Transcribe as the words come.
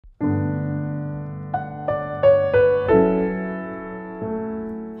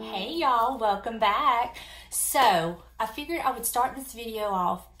welcome back. So I figured I would start this video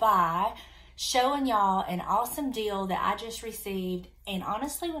off by showing y'all an awesome deal that I just received. And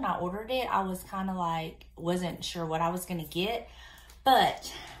honestly, when I ordered it, I was kind of like, wasn't sure what I was going to get. But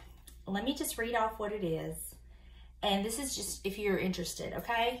let me just read off what it is. And this is just if you're interested,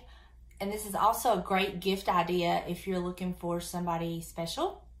 okay? And this is also a great gift idea if you're looking for somebody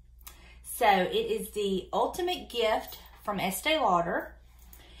special. So it is the ultimate gift from Estée Lauder.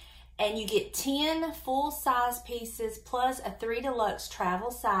 And you get 10 full-size pieces plus a 3 deluxe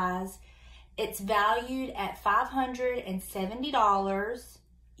travel size. It's valued at $570.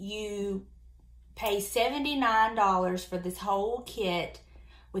 You pay $79 for this whole kit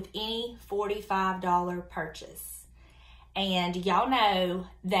with any $45 purchase. And y'all know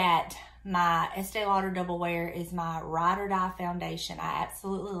that my Estée Lauder Double Wear is my ride or die foundation. I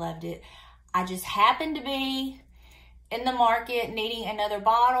absolutely loved it. I just happened to be in the market needing another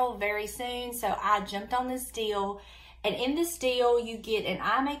bottle very soon, so I jumped on this deal. And in this deal, you get an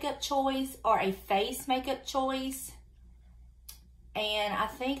eye makeup choice or a face makeup choice. And I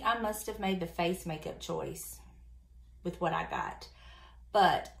think I must have made the face makeup choice with what I got.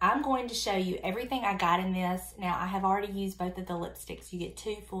 But I'm going to show you everything I got in this. Now, I have already used both of the lipsticks. You get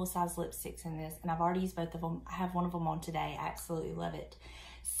 2 full-size lipsticks in this, and I've already used both of them. I have one of them on today. I absolutely love it.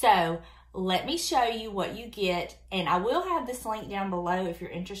 So let me show you what you get, and I will have this link down below if you're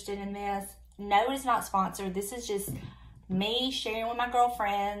interested in this. No, it's not sponsored. This is just me sharing with my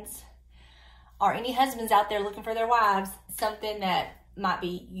girlfriends or any husbands out there looking for their wives something that might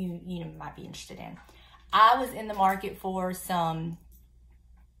be you might be interested in. I was in the market for some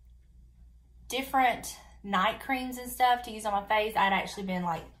different night creams and stuff to use on my face. I'd actually been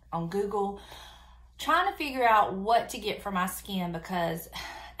like on Google trying to figure out what to get for my skin because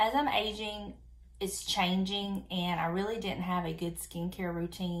as I'm aging, it's changing and I really didn't have a good skincare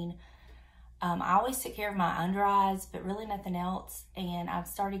routine. I always took care of my under eyes, but really nothing else. And I've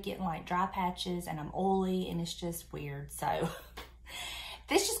started getting like dry patches and I'm oily and it's just weird. So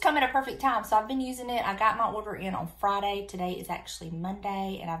this just come at a perfect time. So I've been using it. I got my order in on Friday. Today is actually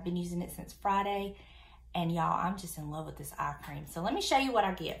Monday and I've been using it since Friday. And y'all, I'm just in love with this eye cream. So let me show you what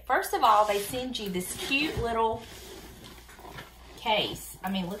I get. First of all, they send you this cute little case. I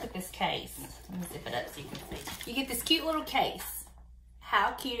mean, look at this case. Let me zip it up so you can see. You get this cute little case.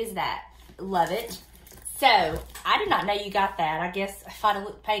 How cute is that? Love it. So I did not know you got that. I guess if I'd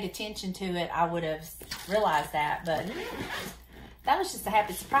have paid attention to it, I would have realized that. But that was just a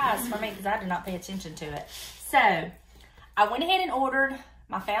happy surprise for me because I did not pay attention to it. So I went ahead and ordered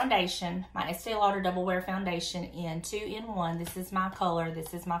my foundation, my Estée Lauder Double Wear Foundation in 2-in-1. This is my color.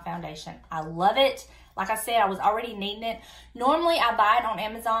 This is my foundation. I love it. Like I said, I was already needing it. Normally, I buy it on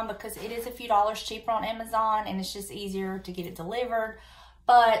Amazon because it is a few dollars cheaper on Amazon and it's just easier to get it delivered.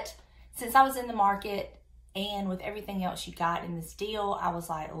 But since I was in the market and with everything else you got in this deal, I was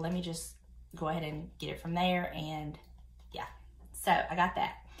like, let me just go ahead and get it from there. And yeah, so I got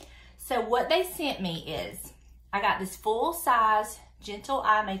that. So what they sent me is, I got this full-size gentle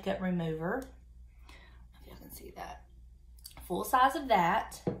eye makeup remover. If you can see that. Full size of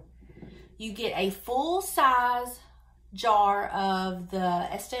that. You get a full-size jar of the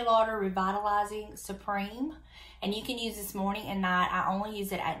Estée Lauder Revitalizing Supreme. And you can use this morning and night. I only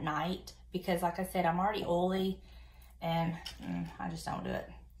use it at night because, like I said, I'm already oily and I just don't do it.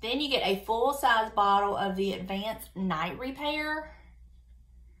 Then you get a full-size bottle of the Advanced Night Repair.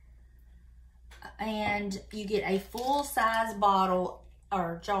 And you get a full-size bottle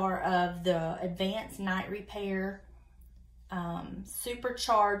or jar of the Advanced Night Repair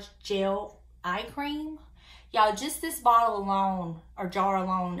Supercharged Gel Eye Cream. Y'all, just this bottle alone or jar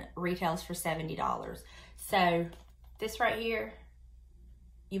alone retails for $70. So this right here,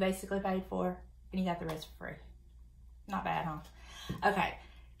 you basically paid for, and you got the rest for free. Not bad, huh? Okay,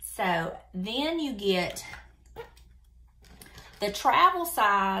 so then you get the travel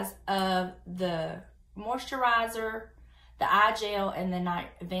size of the moisturizer, the eye gel, and the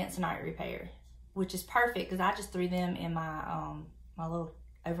Advanced Night Repair, which is perfect because I just threw them in my my little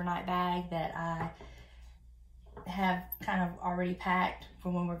overnight bag that I have kind of already packed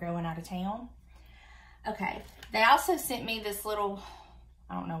for when we're going out of town. Okay, they also sent me this little,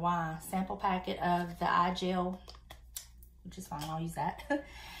 I don't know why, sample packet of the eye gel, which is fine, I'll use that.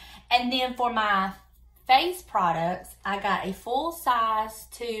 And then for my face products, I got a full-size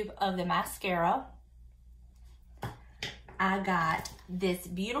tube of the mascara. I got this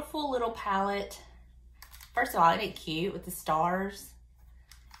beautiful little palette. First of all, isn't it cute with the stars?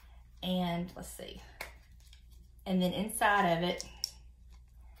 And let's see. And then inside of it,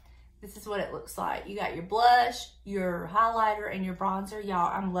 This is what it looks like. You got your blush, your highlighter, and your bronzer.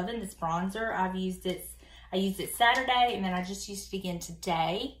 Y'all, I'm loving this bronzer. I used it Saturday, and then I just used it again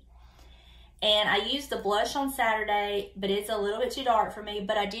today. And I used the blush on Saturday, but it's a little bit too dark for me.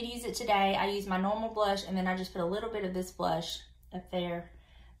 But I did use it today. I used my normal blush, and then I just put a little bit of this blush up there.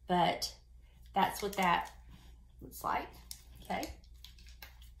 But that's what that looks like. Okay.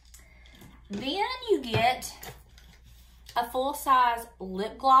 Then you get a full-size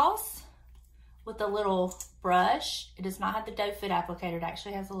lip gloss with a little brush. It does not have the doe foot applicator. It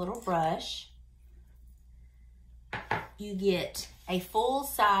actually has a little brush. You get a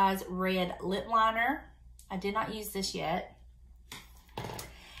full-size red lip liner. I did not use this yet.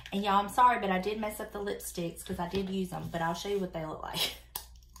 And y'all, I'm sorry, but I did mess up the lipsticks because I did use them, but I'll show you what they look like.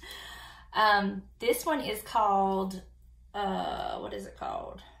 This one is called, what is it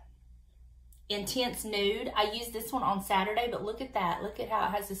called? Intense Nude. I used this one on Saturday, but look at that. Look at how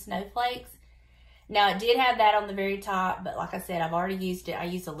it has the snowflakes. Now, it did have that on the very top, but like I said, I've already used it. I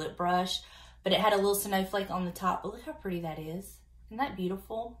used a lip brush, but it had a little snowflake on the top. But look how pretty that is. Isn't that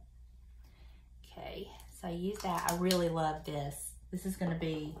beautiful? Okay, so I used that. I really love this. This was a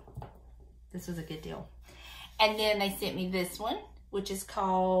good deal. And then they sent me this one, which is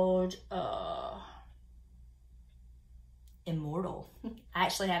called Immortal. I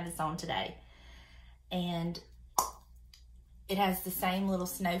actually have this on today. And it has the same little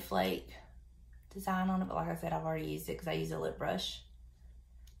snowflake design on it, but like I said, I've already used it because I use a lip brush.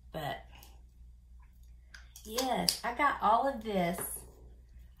 But yes, I got all of this.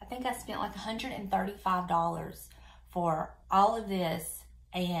 I think I spent like $135 for all of this,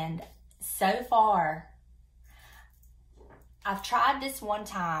 and so far, I've tried this one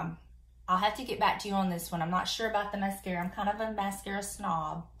time. I'll have to get back to you on this one. I'm not sure about the mascara. I'm kind of a mascara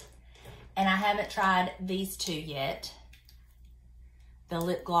snob. And I haven't tried these two yet. The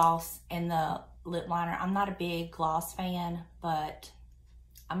lip gloss and the lip liner. I'm not a big gloss fan, but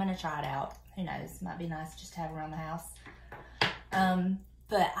I'm going to try it out. Who knows? Might be nice just to have around the house.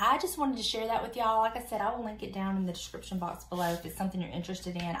 But I just wanted to share that with y'all. Like I said, I will link it down in the description box below if it's something you're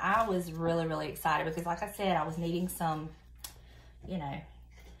interested in. I was really, really excited because like I said, I was needing some, you know,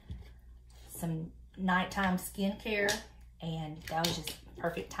 some nighttime skincare, and that was just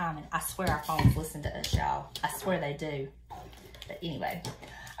perfect timing. I swear our phones listen to us, y'all. I swear they do. But anyway.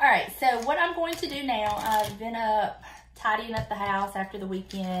 All right, so what I'm going to do now, I've been up tidying up the house after the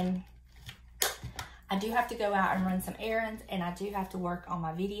weekend. I do have to go out and run some errands, and I do have to work on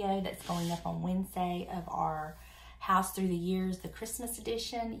my video that's going up on Wednesday of our House Through the Years, the Christmas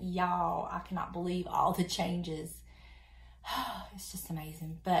edition. Y'all, I cannot believe all the changes. It's just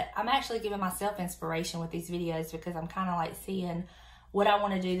amazing. But I'm actually giving myself inspiration with these videos because I'm kind of like seeing what I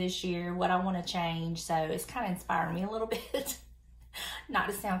want to do this year, what I want to change. So it's kind of inspiring me a little bit. Not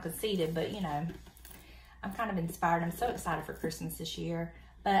to sound conceited, but you know, I'm kind of inspired. I'm so excited for Christmas this year,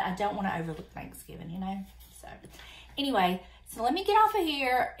 but I don't want to overlook Thanksgiving, you know? So anyway, so let me get off of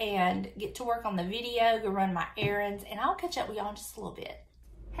here and get to work on the video, go run my errands, and I'll catch up with y'all in just a little bit.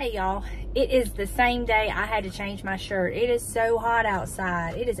 Hey y'all, it is the same day I had to change my shirt. It is so hot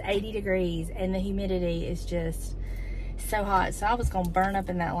outside. It is 80 degrees and the humidity is just so hot. So I was gonna burn up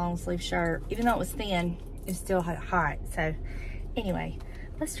in that long sleeve shirt. Even though it was thin, it's still hot. So anyway,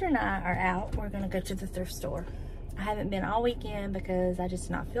 Lester and I are out. We're gonna go to the thrift store. I haven't been all weekend because I just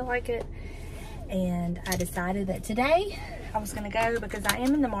did not feel like it. And I decided that today I was gonna go because I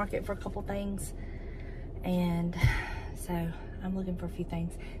am in the market for a couple things. And so I'm looking for a few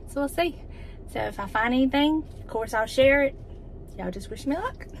things. So we'll see. So if I find anything, of course I'll share it. Y'all just wish me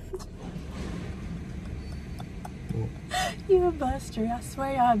luck. You're a buster. I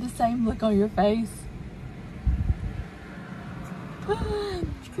swear I have the same look on your face.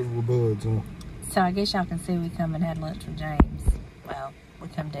 It's because we're buds, huh? So I guess y'all can see we come and had lunch with James. Well, we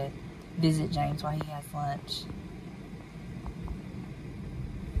come to visit James while he has lunch.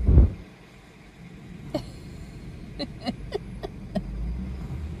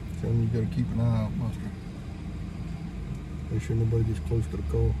 You gotta keep an eye out, Buster. Make sure nobody gets close to the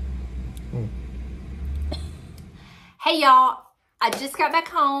car. Oh. Hey y'all, I just got back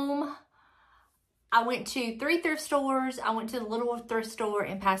home. I went to 3 thrift stores. I went to the little thrift store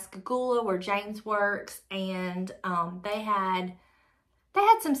in Pascagoula where James works, and they had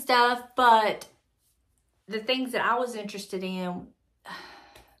some stuff, but the things that I was interested in,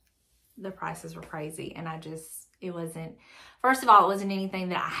 the prices were crazy, and it wasn't, first of all, it wasn't anything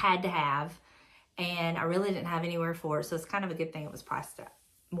that I had to have, and I really didn't have anywhere for it, so it's kind of a good thing it was priced at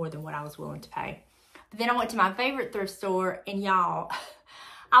more than what I was willing to pay. But then I went to my favorite thrift store, and y'all,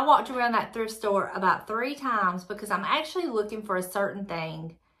 I walked around that thrift store about 3 times because I'm actually looking for a certain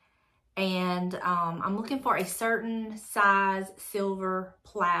thing, And I'm looking for a certain size silver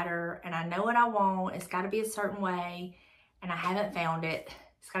platter, and I know what I want. It's got to be a certain way, and I haven't found it.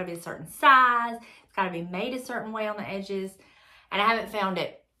 It's got to be a certain size. It's got to be made a certain way on the edges, and I haven't found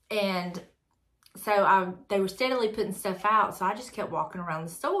it. And so they were steadily putting stuff out, so I just kept walking around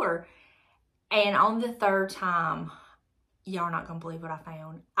the store. And on the third time, y'all are not going to believe what I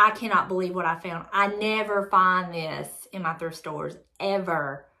found. I cannot believe what I found. I never find this in my thrift stores,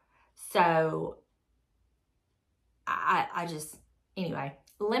 ever. So, I just, anyway,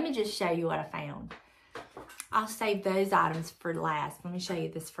 let me just show you what I found. I'll save those items for last. Let me show you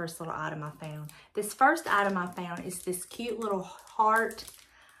this first little item I found. This first item I found is this cute little heart.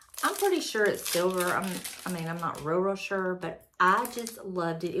 I'm pretty sure it's silver. I'm not real sure, but I just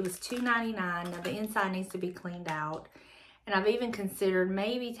loved it. It was $2.99. Now, the inside needs to be cleaned out. And I've even considered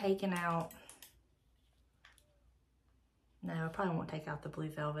maybe taking out, no, I probably won't take out the blue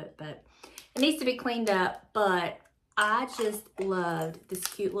velvet, but it needs to be cleaned up. But I just loved this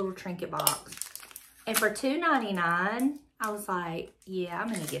cute little trinket box. And for $2.99, I was like, yeah, I'm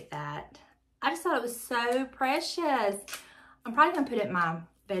going to get that. I just thought it was so precious. I'm probably going to put it in my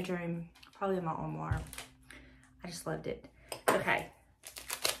bedroom, probably in my armoire. I just loved it. Okay.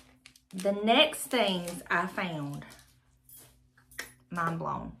 The next things I found, mind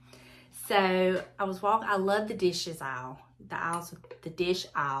blown. So I was walking, I love the dishes aisle. The aisles with the dish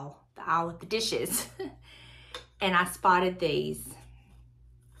aisle. The aisle with the dishes. And I spotted these.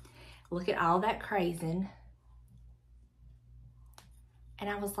 Look at all that crazing. And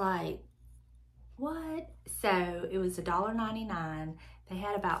I was like, what? So it was $1.99. They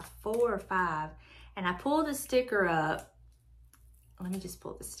had about 4 or 5. And I pulled the sticker up. Let me just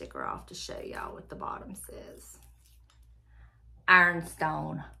pull the sticker off to show y'all what the bottom says.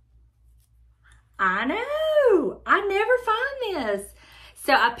 Ironstone. I know. I never find this.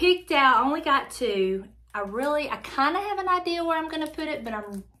 So I picked out, I only got 2. I kind of have an idea where I'm going to put it, but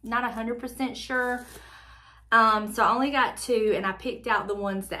I'm not 100% sure. So I only got 2, and I picked out the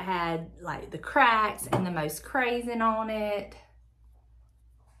ones that had like the cracks and the most crazing on it.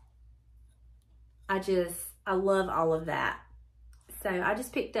 I love all of that. So I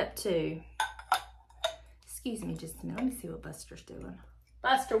just picked up 2. Excuse me just a minute. Let me see what Buster's doing.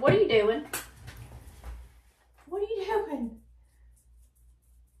 Buster, what are you doing? What are you doing?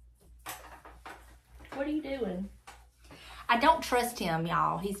 What are you doing? I don't trust him,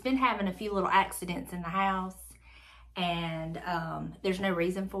 y'all. He's been having a few little accidents in the house, and there's no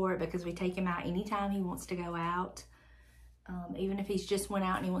reason for it because we take him out anytime he wants to go out. Even if he's just went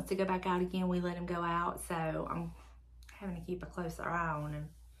out and he wants to go back out again, we let him go out. So I'm having to keep a closer eye on him.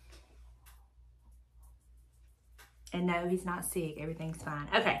 And no, he's not sick. Everything's fine.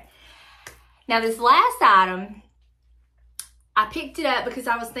 Okay. Now this last item, I picked it up because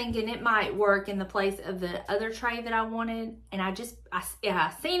I was thinking it might work in the place of the other tray that I wanted. And I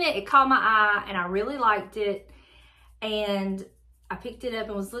seen it, it caught my eye, and I really liked it. And I picked it up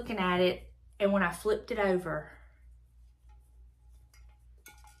and was looking at it. And when I flipped it over,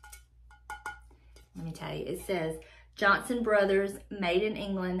 let me tell you, it says Johnson Brothers, made in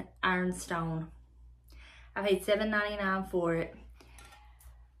England, ironstone. I paid $7.99 for it.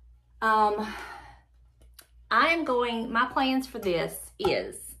 My plans for this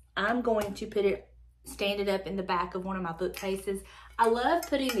is I'm going to stand it up in the back of one of my bookcases. I love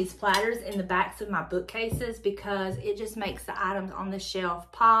putting these platters in the backs of my bookcases because it just makes the items on the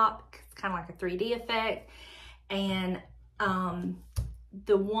shelf pop. It's kind of like a 3D effect. And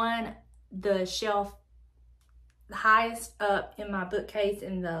the shelf the highest up in my bookcase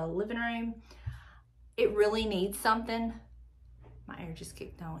in the living room, it really needs something. My air just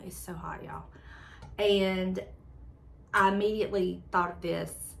kicked on. It's so hot, y'all. And I immediately thought of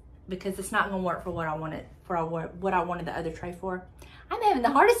this because it's not going to work for what I wanted the other tray for. I'm having the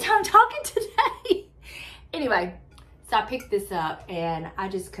hardest time talking today. Anyway, so I picked this up and I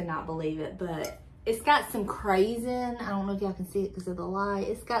just could not believe it, but it's got some crazing. I don't know if y'all can see it because of the light.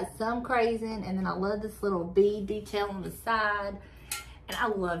 It's got some crazing, and then I love this little bead detail on the side. And I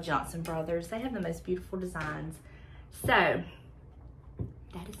love Johnson Brothers. They have the most beautiful designs. So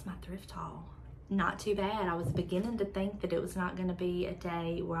that is my thrift haul. Not too bad. I was beginning to think that it was not going to be a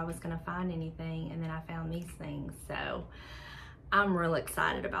day where I was going to find anything, and then I found these things. So I'm real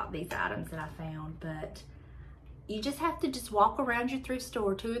excited about these items that I found, but you just have to just walk around your thrift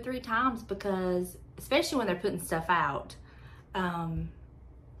store 2 or 3 times because, especially when they're putting stuff out,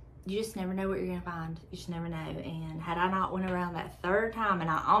 you just never know what you're going to find. You just never know. And had I not went around that 3rd time, and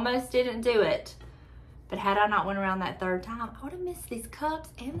I almost didn't do it, but had I not went around that 3rd time, I would have missed these cups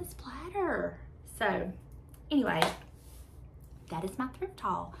and this platter. So anyway, that is my thrift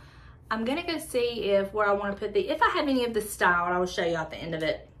haul. I'm gonna go see if where I want to put the, if I have any of this styled, I will show you at the end of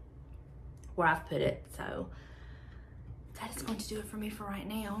it where I've put it. So that is going to do it for me for right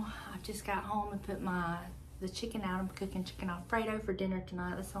now. I've just got home and put the chicken out. I'm cooking chicken Alfredo for dinner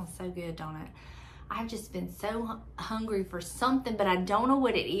tonight. That sounds so good, don't it? I've just been so hungry for something, but I don't know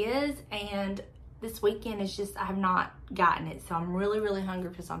what it is. And this weekend is just, I have not gotten it. So I'm really, really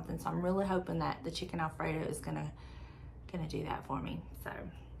hungry for something. So I'm really hoping that the chicken Alfredo is gonna do that for me. So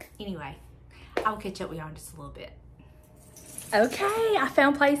anyway, I'll catch up with y'all in just a little bit. Okay, I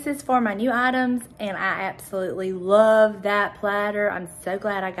found places for my new items and I absolutely love that platter. I'm so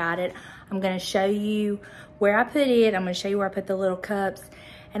glad I got it. I'm gonna show you where I put it. I'm gonna show you where I put the little cups.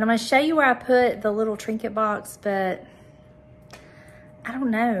 And I'm gonna show you where I put the little trinket box, but I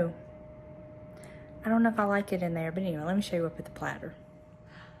don't know. I don't know if I like it in there, but anyway, let me show you where I put the platter.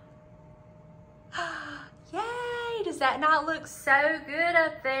 Yay, does that not look so good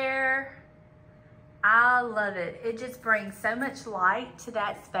up there? I love it. It just brings so much light to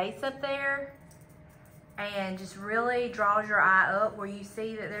that space up there and just really draws your eye up where you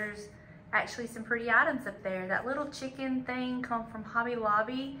see that there's actually some pretty items up there. That little chicken thing come from Hobby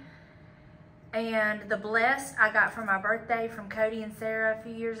Lobby, and the Blessed I got for my birthday from Cody and Sarah a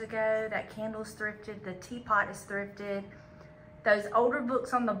few years ago. That candle's thrifted, the teapot is thrifted. Those older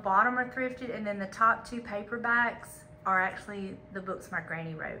books on the bottom are thrifted, and then the top two paperbacks are actually the books my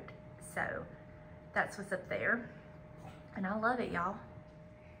granny wrote. So that's what's up there, and I love it, y'all.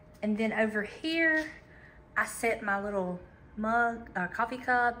 And then over here, I set my little coffee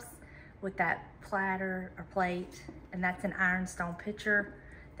cups with that platter or plate, and that's an ironstone pitcher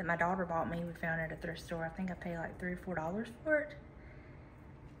that my daughter bought me. We found it at a thrift store. I think I paid like $3 or $4 for it.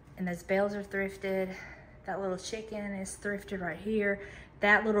 And those bells are thrifted. That little chicken is thrifted right here.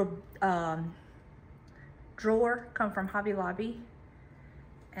 That little drawer come from Hobby Lobby,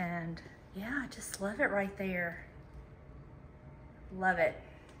 and yeah, I just love it right there. Love it.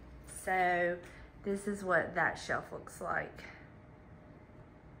 So this is what that shelf looks like.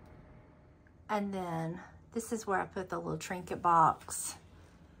 And then this is where I put the little trinket box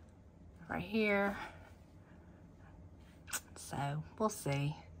right here. So we'll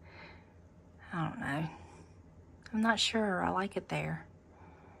see. I don't know. I'm not sure. I like it there.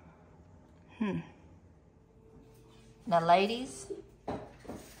 Now, ladies,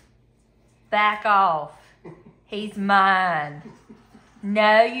 back off. He's mine.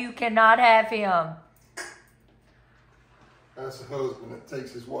 No, you cannot have him. As a husband that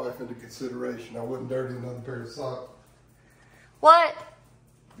takes his wife into consideration, I wouldn't dirty another pair of socks. What?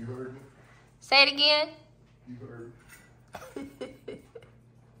 You heard me? Say it again. You heard me.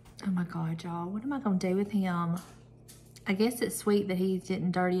 Oh my God, y'all. What am I going to do with him? I guess it's sweet that he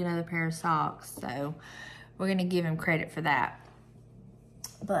didn't dirty another pair of socks. So we're going to give him credit for that.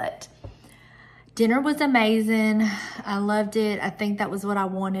 But dinner was amazing. I loved it. I think that was what I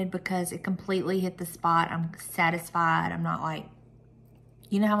wanted because it completely hit the spot. I'm satisfied. I'm not like,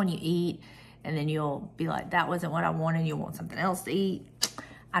 you know how when you eat and then you'll be like, that wasn't what I wanted. You'll want something else to eat.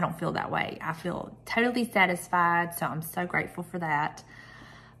 I don't feel that way. I feel totally satisfied. So I'm so grateful for that.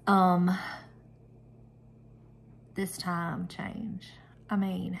 This time change. I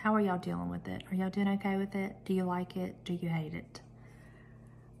mean, how are y'all dealing with it? Are y'all doing okay with it? Do you like it? Do you hate it?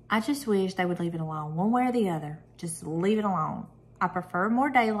 I just wish they would leave it alone, one way or the other. Just leave it alone. I prefer more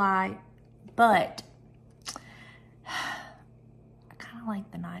daylight, but I kind of like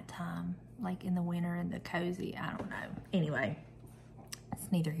the nighttime, like in the winter and the cozy. I don't know. Anyway,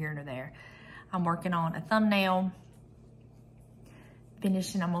 it's neither here nor there. I'm working on a thumbnail. I'm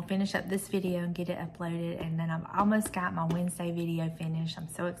gonna finish up this video and get it uploaded, and then I've almost got my Wednesday video finished. I'm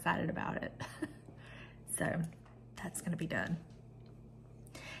so excited about it. So that's gonna be done.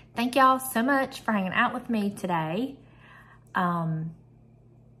 Thank y'all so much for hanging out with me today. Oh,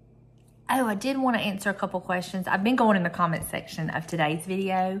 I did want to answer a couple questions. I've been going in the comment section of today's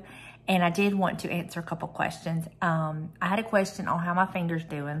video, and I did want to answer a couple questions. I had a question on how my finger's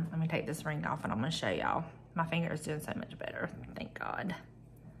doing. Let me take this ring off and I'm gonna show y'all. My finger is doing so much better, thank God.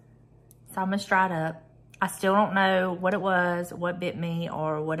 So I'm gonna stride up. I still don't know what it was, what bit me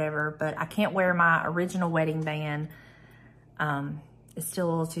or whatever, but I can't wear my original wedding band. It's still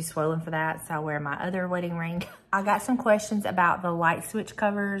a little too swollen for that, so I wear my other wedding ring. I got some questions about the light switch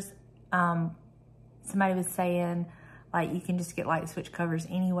covers. Somebody was saying, like, you can just get light switch covers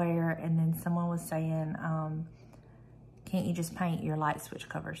anywhere, and then someone was saying, can't you just paint your light switch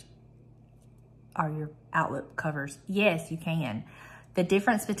covers? Or your outlet covers? Yes, you can. The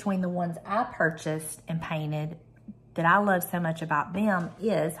difference between the ones I purchased and painted that I love so much about them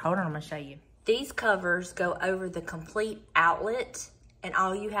is, hold on, I'm gonna show you. These covers go over the complete outlet and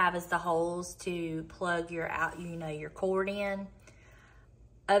all you have is the holes to plug your your cord in.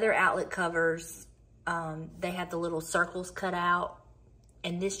 Other outlet covers, they have the little circles cut out,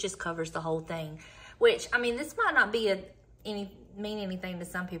 and this just covers the whole thing. Which, I mean, this might not be mean anything to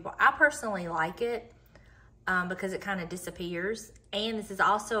some people. I personally like it because it kind of disappears. And this is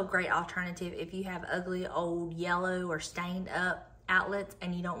also a great alternative if you have ugly old yellow or stained up outlets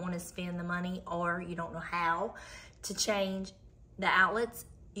and you don't want to spend the money, or you don't know how to change the outlets.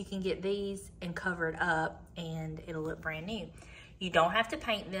 You can get these and cover it up and it'll look brand new. You don't have to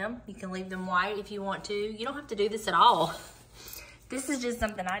paint them. You can leave them white if you want to. You don't have to do this at all. This is just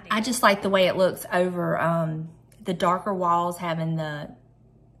something I do. I just like the way it looks over the darker walls, having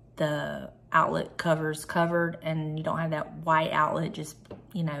the outlet covers covered, and you don't have that white outlet just,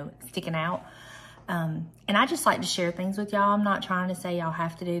 sticking out. And I just like to share things with y'all. I'm not trying to say y'all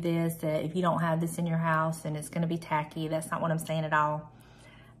have to do this, that if you don't have this in your house and it's gonna be tacky. That's not what I'm saying at all.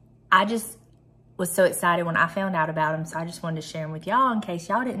 I just was so excited when I found out about them, so I just wanted to share them with y'all in case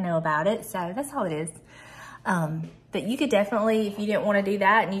y'all didn't know about it. So that's all it is. But you could definitely, if you didn't want to do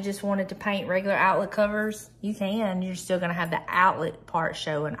that and you just wanted to paint regular outlet covers, you can. You're still going to have the outlet part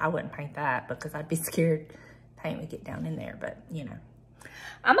showing. I wouldn't paint that because I'd be scared paint would get down in there. But,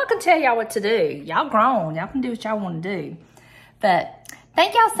 I'm not going to tell y'all what to do. Y'all grown. Y'all can do what y'all want to do. But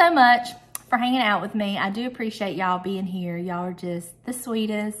thank y'all so much for hanging out with me. I do appreciate y'all being here. Y'all are just the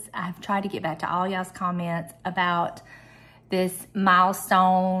sweetest. I've tried to get back to all y'all's comments about this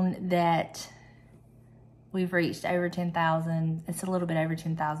milestone that we've reached over 10,000. It's a little bit over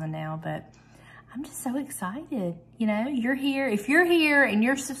 10,000 now, but I'm just so excited. You're here. If you're here and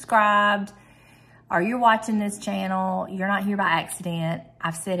you're subscribed or you're watching this channel, you're not here by accident.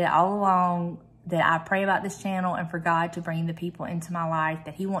 I've said it all along that I pray about this channel and for God to bring the people into my life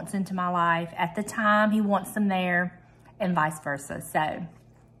that He wants into my life at the time He wants them there, and vice versa. So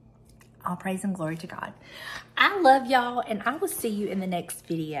all praise and glory to God. I love y'all, and I will see you in the next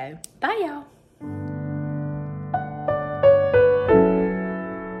video. Bye, y'all.